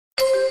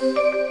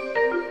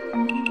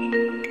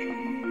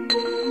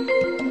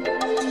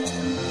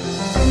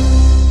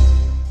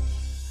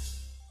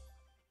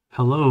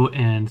Hello,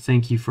 and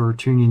thank you for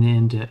tuning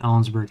in to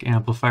Ellensburg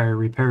Amplifier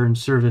Repair and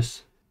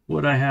Service.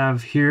 What I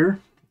have here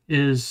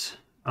is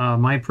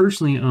my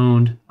personally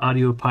owned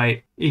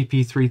Audiopipe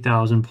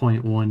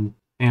AP-3000.1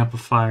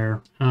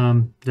 amplifier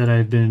that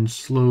I've been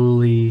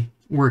slowly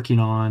working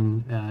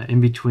on in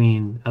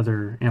between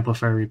other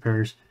amplifier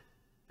repairs.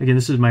 Again,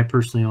 this is my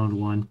personally owned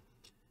one.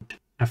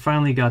 I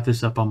finally got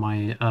this up on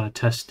my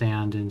test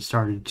stand and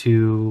started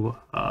to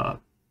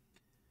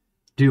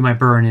do my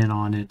burn-in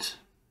on it.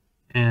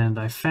 And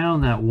I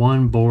found that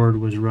one board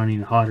was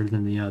running hotter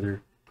than the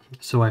other.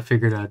 So I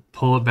figured I'd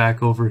pull it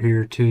back over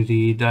here to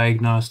the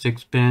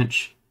diagnostics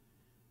bench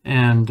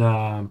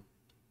and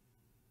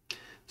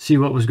see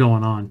what was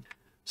going on.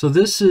 So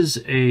this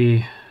is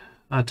a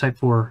Type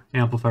 4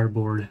 amplifier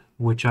board,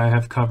 which I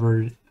have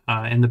covered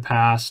in the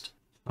past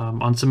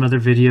on some other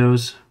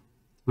videos,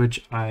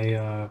 which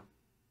I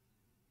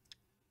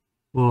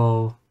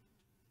will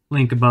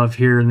link above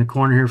here in the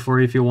corner here for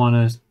you if you want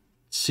to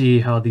see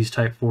how these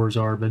Type 4s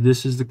are. But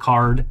this is the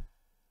card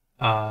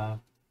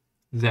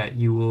that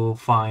you will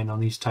find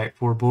on these Type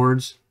 4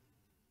 boards.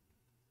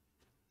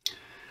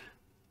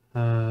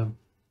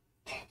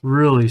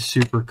 Really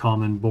super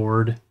common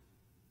board,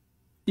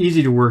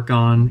 easy to work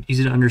on,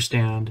 easy to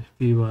understand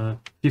if you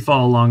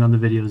follow along on the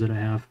videos that I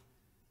have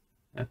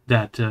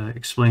that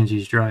explains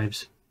these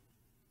drives.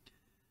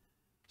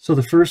 So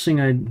the first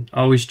thing I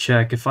always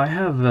check, if I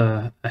have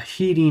a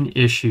heating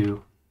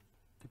issue,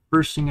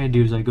 first thing I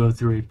do is I go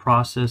through a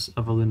process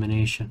of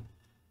elimination.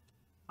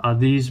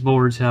 These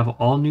boards have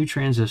all new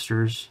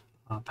transistors,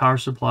 power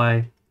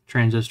supply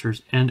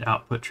transistors, and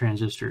output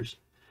transistors.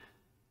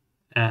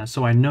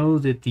 So I know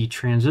that the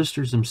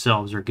transistors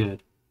themselves are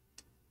good.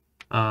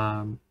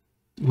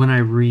 When I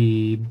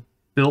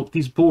rebuilt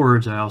these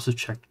boards, I also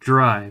checked the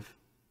drive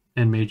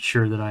and made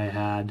sure that I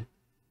had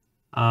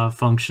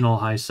functional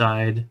high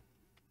side,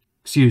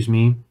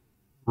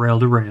 rail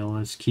to rail.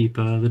 Let's keep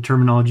the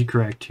terminology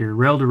correct here.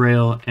 Rail to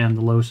rail and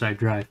the low side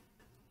drive.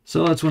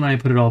 So that's when I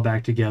put it all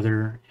back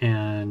together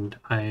and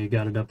I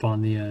got it up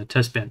on the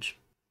test bench.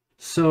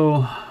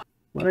 So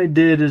what I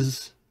did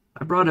is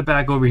I brought it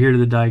back over here to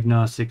the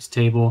diagnostics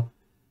table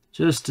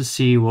just to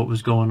see what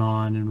was going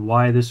on and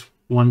why this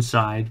one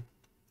side,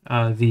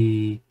 how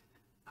would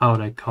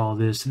I call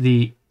this?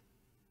 The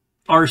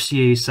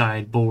RCA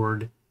side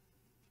board,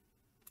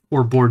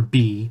 or board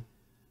B,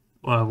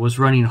 was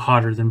running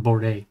hotter than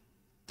board A.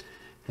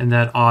 And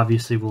that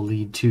obviously will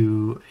lead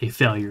to a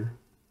failure,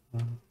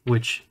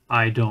 which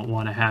I don't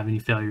want to have any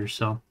failures.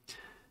 So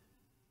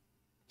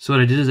what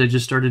I did is I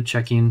just started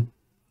checking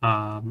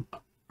around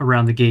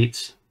the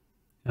gates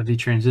of the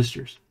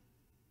transistors.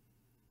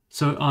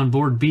 So on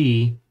board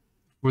B,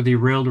 for the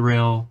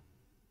rail-to-rail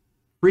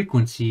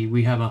frequency,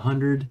 we have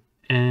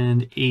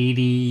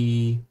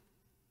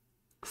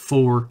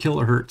 184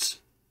 kilohertz.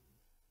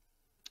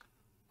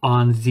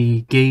 On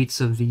the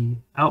gates of the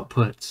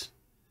outputs.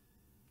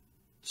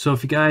 So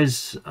if you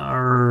guys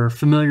are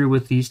familiar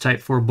with these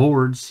Type 4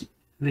 boards,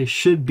 they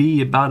should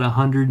be about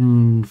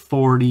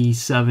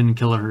 147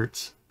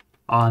 kilohertz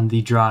on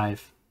the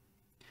drive.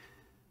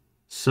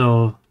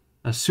 So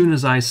as soon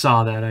as I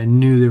saw that, I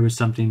knew there was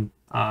something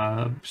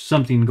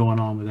going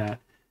on with that.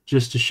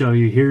 Just to show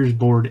you, here's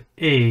board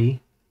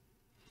A,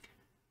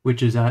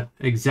 which is at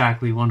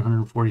exactly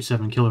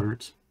 147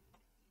 kilohertz.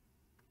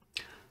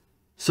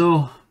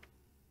 So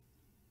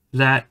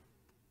that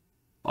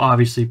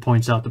obviously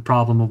points out the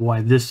problem of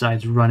why this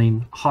side's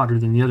running hotter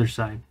than the other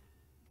side,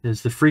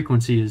 is the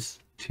frequency is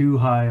too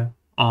high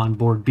on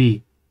board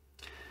B.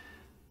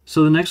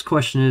 So the next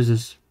question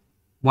is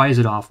why is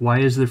it off? Why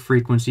is the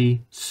frequency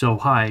so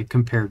high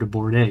compared to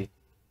board A?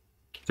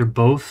 They're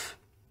both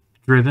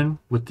driven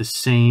with the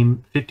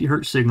same 50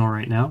 hertz signal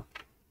right now.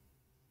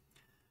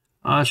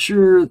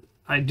 Sure,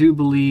 I do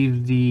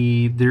believe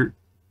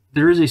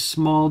there is a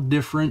small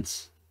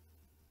difference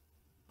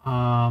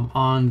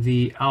on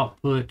the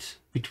output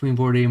between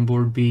board A and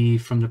board B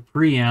from the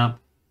preamp,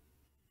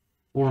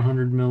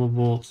 400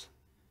 millivolts.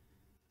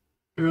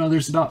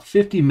 There's about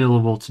 50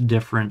 millivolts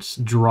difference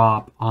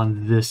drop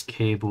on this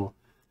cable.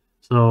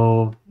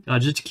 So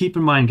just to keep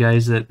in mind,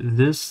 guys, that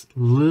this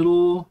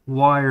little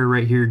wire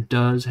right here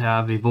does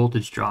have a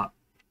voltage drop.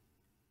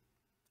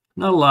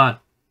 Not a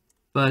lot,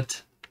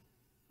 but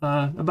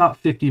about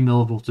 50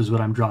 millivolts is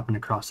what I'm dropping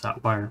across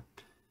that wire,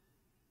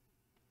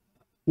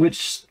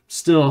 which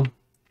still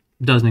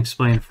doesn't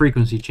explain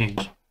frequency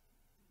change.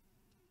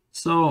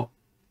 So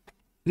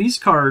these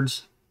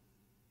cards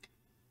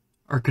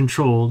are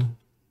controlled.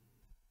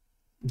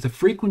 The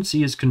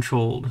frequency is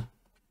controlled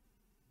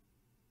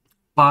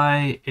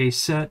by a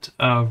set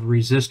of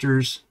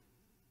resistors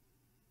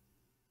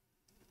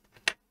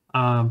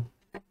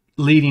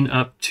leading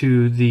up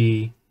to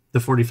the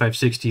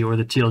 4560 or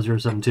the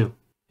TL072.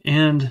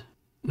 And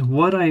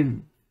what I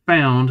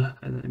found,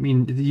 I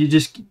mean,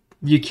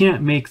 you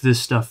can't make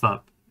this stuff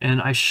up. And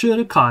I should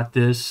have caught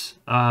this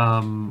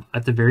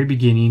at the very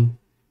beginning.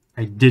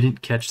 I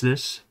didn't catch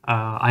this.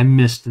 I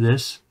missed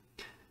this.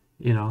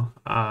 You know,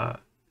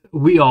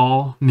 we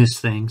all miss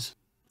things.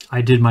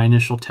 I did my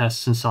initial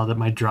tests and saw that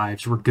my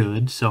drives were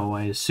good, so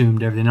I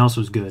assumed everything else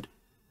was good.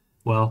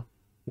 Well,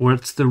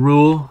 what's the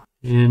rule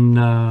in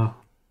the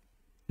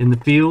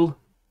field?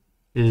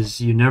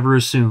 Is you never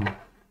assume.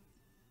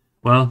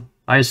 Well,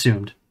 I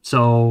assumed.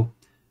 So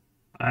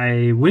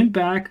I went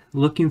back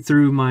looking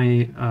through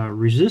my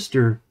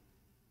resistor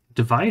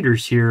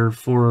dividers here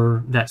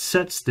for that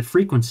sets the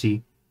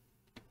frequency,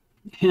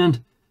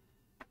 and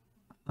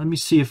let me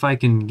see if I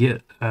can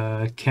get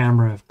a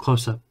camera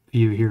close-up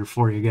view here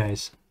for you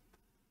guys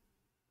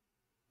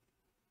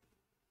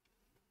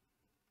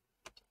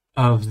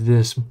of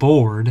this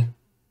board,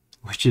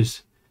 which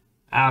is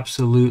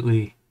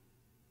absolutely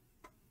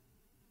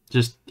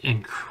just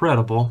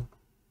incredible.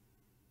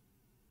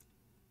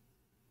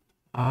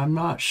 I'm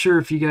not sure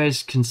if you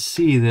guys can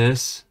see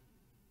this,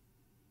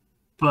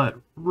 but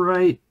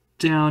right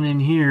down in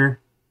here,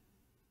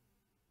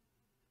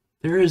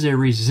 there is a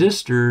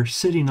resistor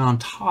sitting on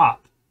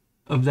top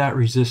of that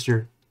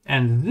resistor,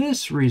 and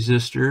this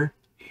resistor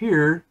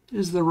here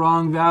is the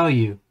wrong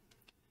value.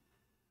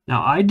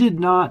 Now, I did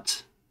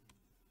not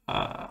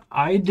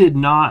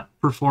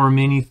perform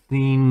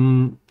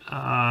anything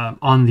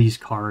on these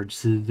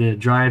cards. The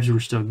drives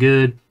were still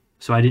good,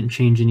 so I didn't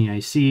change any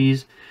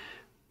ICs.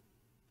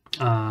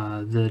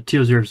 The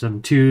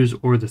TO072s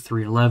or the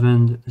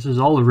 311. This is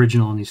all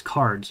original on these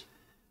cards.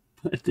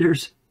 But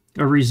there's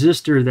a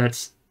resistor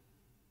that's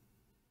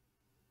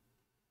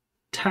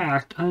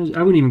tacked. I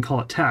wouldn't even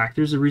call it tacked.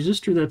 There's a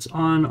resistor that's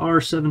on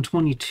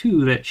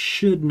R722 that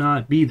should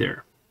not be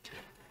there.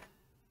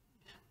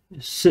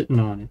 It's sitting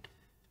on it.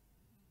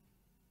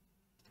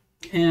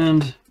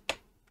 And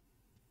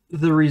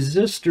the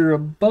resistor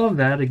above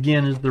that,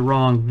 again, is the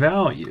wrong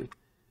value.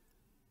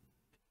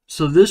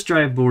 So this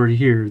drive board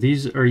here,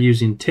 these are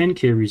using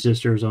 10K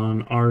resistors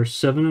on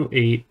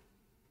R708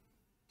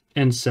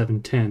 and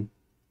 710.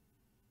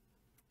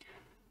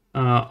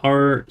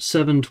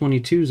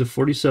 R722 is a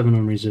 47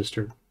 ohm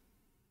resistor.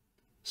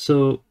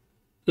 So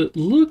it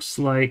looks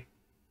like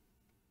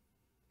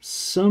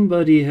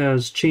somebody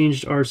has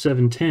changed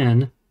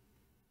R710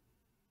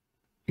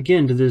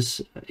 again to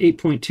this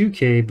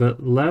 8.2K,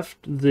 but left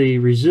the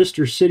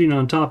resistor sitting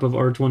on top of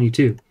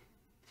R22.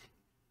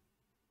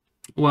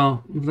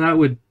 Well, that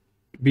would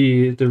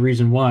be the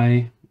reason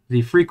why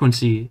the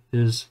frequency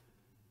is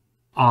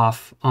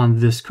off on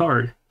this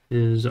card.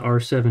 Is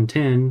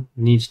R710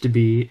 needs to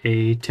be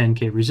a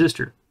 10K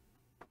resistor.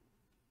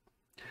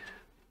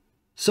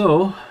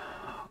 So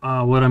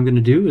what I'm going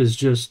to do is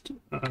just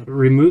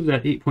remove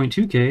that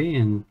 8.2K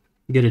and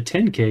get a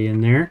 10K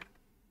in there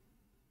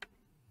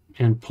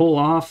and pull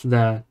off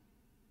that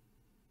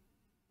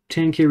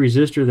 10K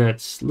resistor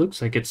that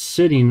looks like it's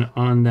sitting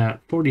on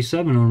that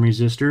 47 ohm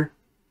resistor,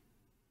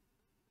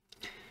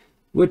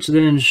 which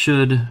then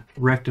should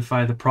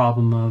rectify the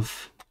problem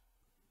of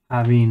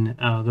having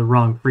the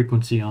wrong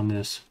frequency on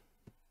this.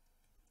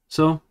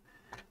 So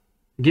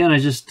again,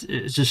 it's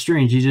just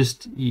strange.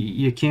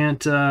 You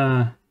can't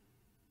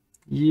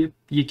you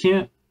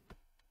can't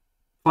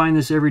find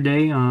this every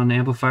day on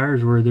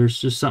amplifiers where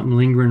there's just something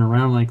lingering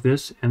around like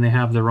this and they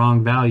have the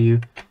wrong value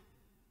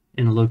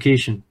in a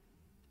location.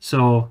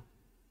 So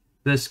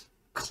this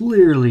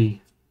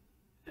clearly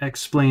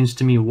explains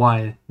to me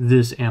why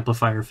this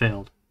amplifier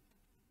failed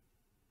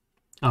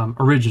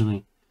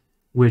originally,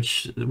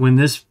 which when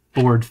this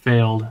board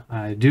failed,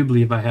 I do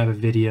believe I have a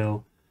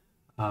video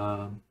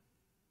on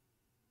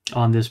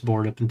this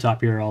board up in the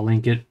top here. I'll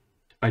link it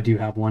if I do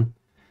have one.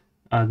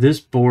 This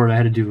board, I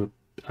had to do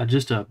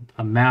just a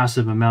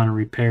massive amount of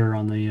repair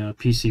on the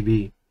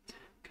PCB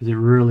because it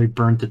really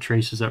burnt the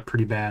traces up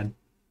pretty bad,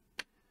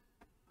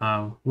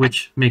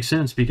 which makes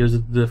sense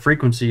because the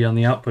frequency on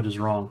the output is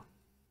wrong.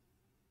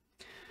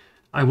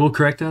 I will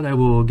correct that. I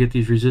will get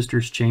these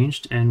resistors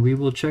changed and we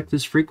will check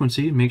this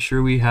frequency and make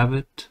sure we have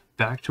it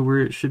back to where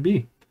it should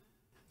be.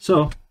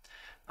 So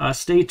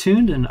stay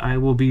tuned and I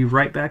will be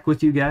right back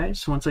with you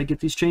guys once I get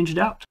these changed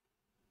out.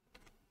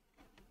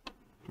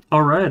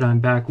 All right, I'm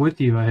back with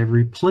you. I have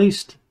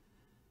replaced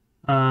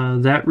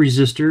that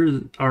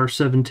resistor,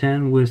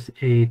 R710, with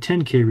a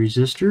 10K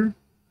resistor.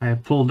 I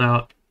pulled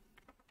out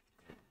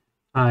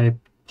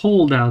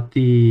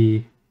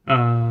the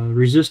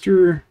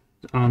resistor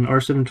on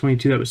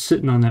R722 that was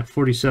sitting on that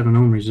 47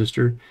 ohm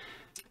resistor.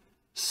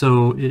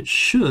 So it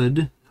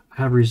should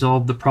have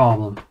resolved the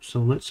problem. So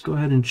let's go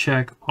ahead and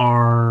check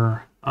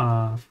our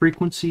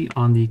frequency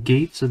on the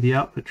gates of the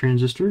output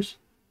transistors.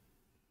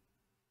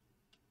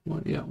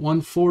 Well, yeah,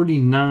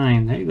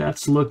 149. Hey,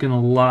 that's looking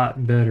a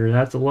lot better.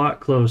 That's a lot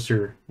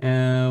closer.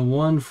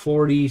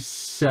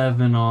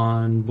 147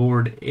 on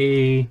board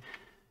A,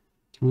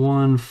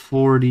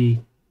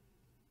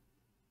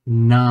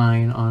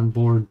 149 on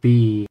board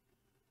B.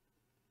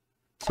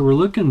 So we're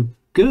looking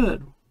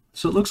good.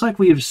 So it looks like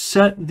we have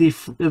set the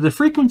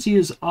frequency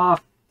is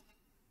off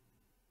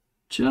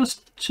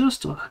just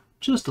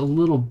a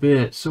little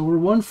bit. So we're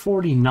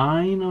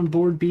 149 on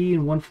board B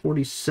and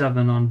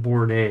 147 on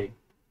board A.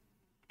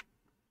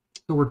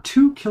 So we're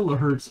 2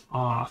 kilohertz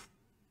off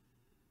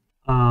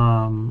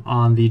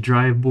on the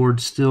drive board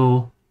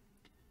still,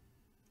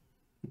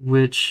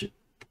 which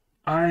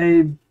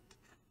I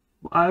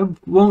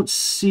won't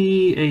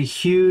see a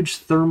huge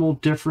thermal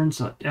difference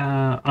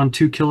on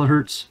 2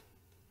 kilohertz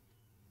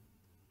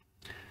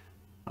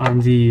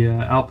on the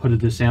output of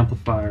this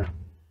amplifier.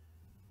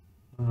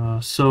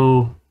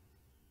 So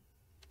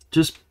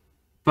just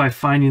by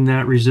finding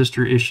that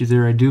resistor issue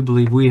there, I do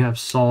believe we have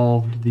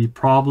solved the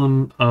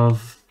problem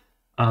of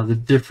the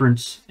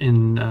difference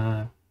in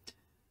the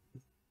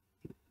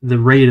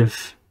rate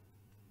of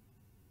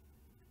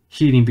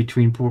heating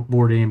between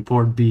board A and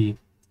board B.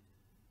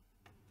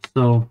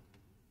 So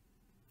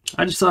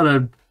I just thought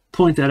I'd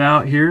point that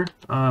out here.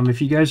 If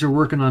you guys are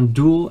working on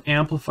dual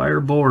amplifier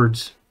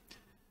boards,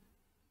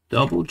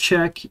 double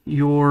check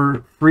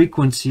your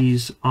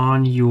frequencies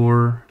on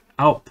your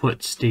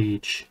output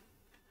stage,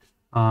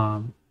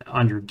 on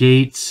your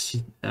gates,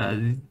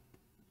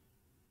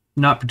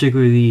 not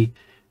particularly the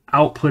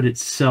output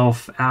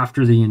itself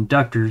after the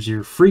inductors,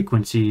 your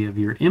frequency of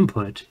your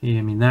input.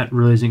 I mean, that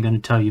really isn't going to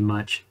tell you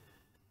much,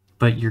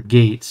 but your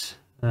gates.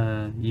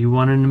 You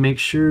want to make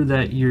sure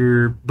that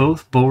your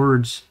both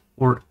boards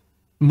or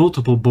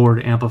multiple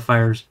board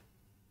amplifiers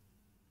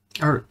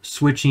are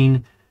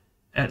switching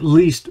at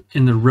least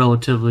in the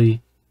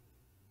relatively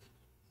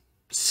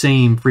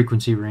same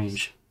frequency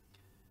range.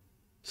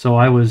 So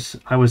I was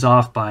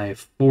off by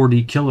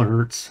 40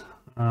 kilohertz,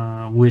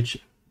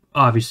 which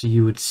obviously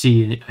you would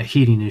see a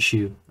heating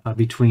issue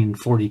between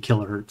 40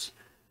 kilohertz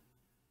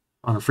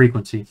on a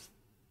frequency.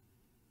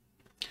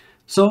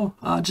 So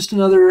just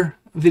another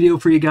video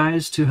for you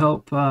guys to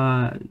help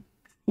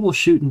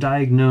troubleshoot and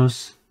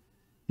diagnose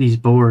these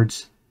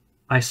boards.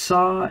 I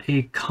saw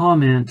a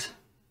comment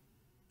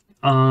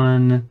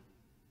on,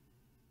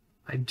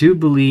 I do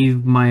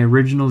believe, my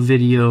original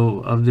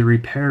video of the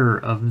repair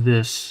of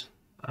this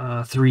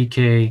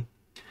 3K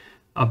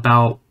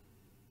about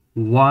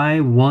why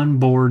one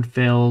board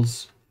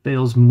fails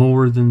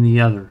more than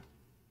the other.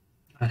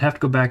 I'd have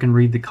to go back and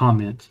read the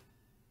comment,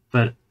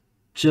 but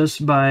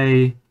just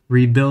by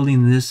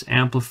rebuilding this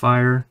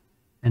amplifier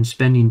and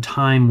spending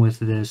time with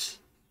this,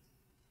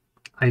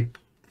 I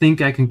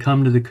think I can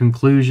come to the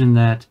conclusion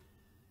that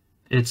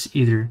it's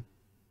either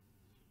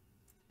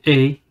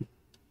A,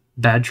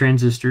 bad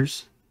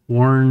transistors,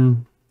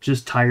 worn,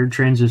 just tired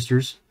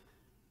transistors,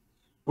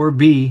 or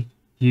B,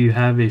 you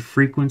have a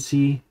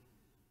frequency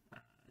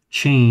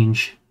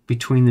change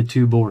between the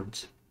two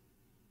boards.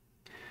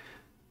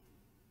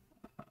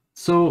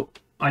 So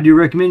I do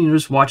recommend you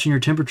just watching your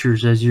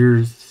temperatures as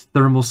you're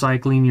thermal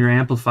cycling your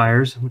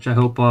amplifiers, which I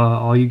hope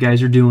all you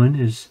guys are doing.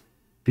 Is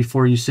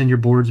before you send your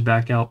boards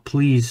back out,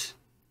 please,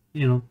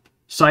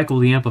 cycle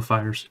the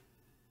amplifiers.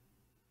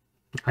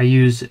 I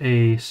use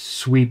a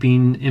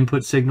sweeping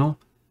input signal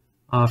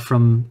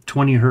from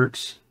 20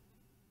 hertz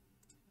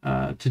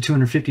to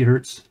 250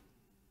 hertz.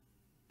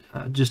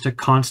 Just a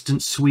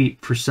constant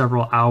sweep for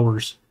several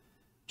hours,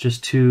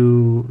 just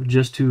to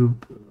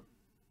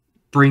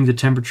bring the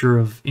temperature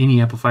of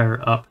any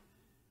amplifier up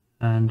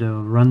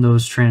and run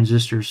those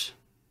transistors.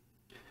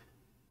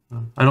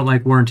 I don't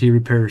like warranty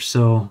repairs,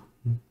 so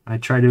I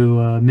try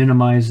to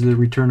minimize the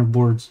return of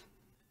boards.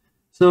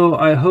 So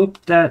I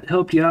hope that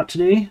helped you out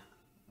today.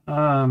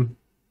 And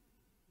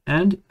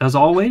as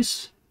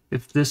always,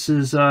 if this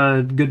is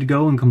good to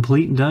go and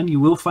complete and done, you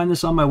will find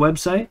this on my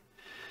website.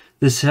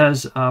 This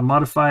has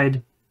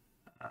modified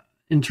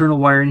internal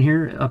wiring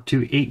here up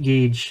to 8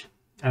 gauge.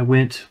 I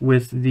went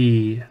with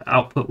the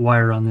output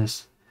wire on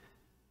this.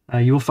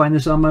 You will find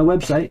this on my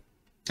website,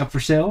 up for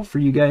sale for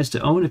you guys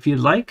to own if you'd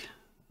like.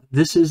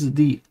 This is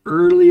the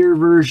earlier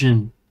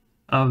version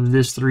of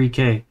this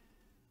 3K.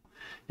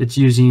 It's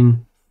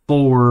using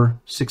 4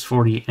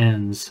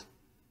 640Ns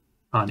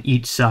on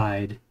each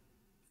side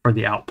for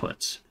the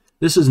outputs.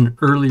 This is an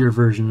earlier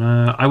version.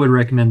 I would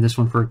recommend this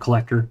one for a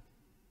collector.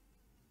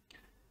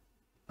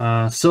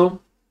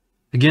 So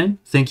again,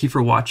 thank you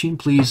for watching.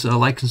 Please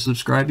like and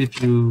subscribe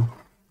if you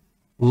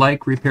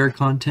like repair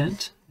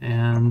content,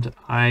 and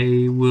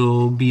I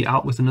will be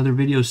out with another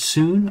video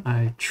soon.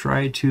 I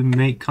try to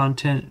make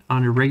content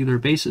on a regular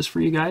basis for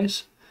you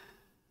guys.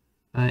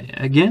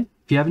 Again,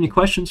 if you have any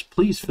questions,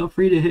 please feel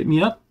free to hit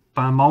me up.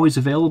 I'm always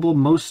available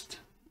most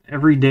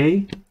every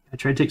day. I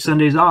try to take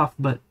Sundays off,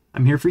 but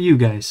I'm here for you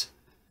guys.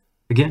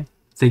 Again,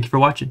 thank you for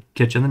watching.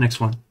 Catch you on the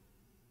next one.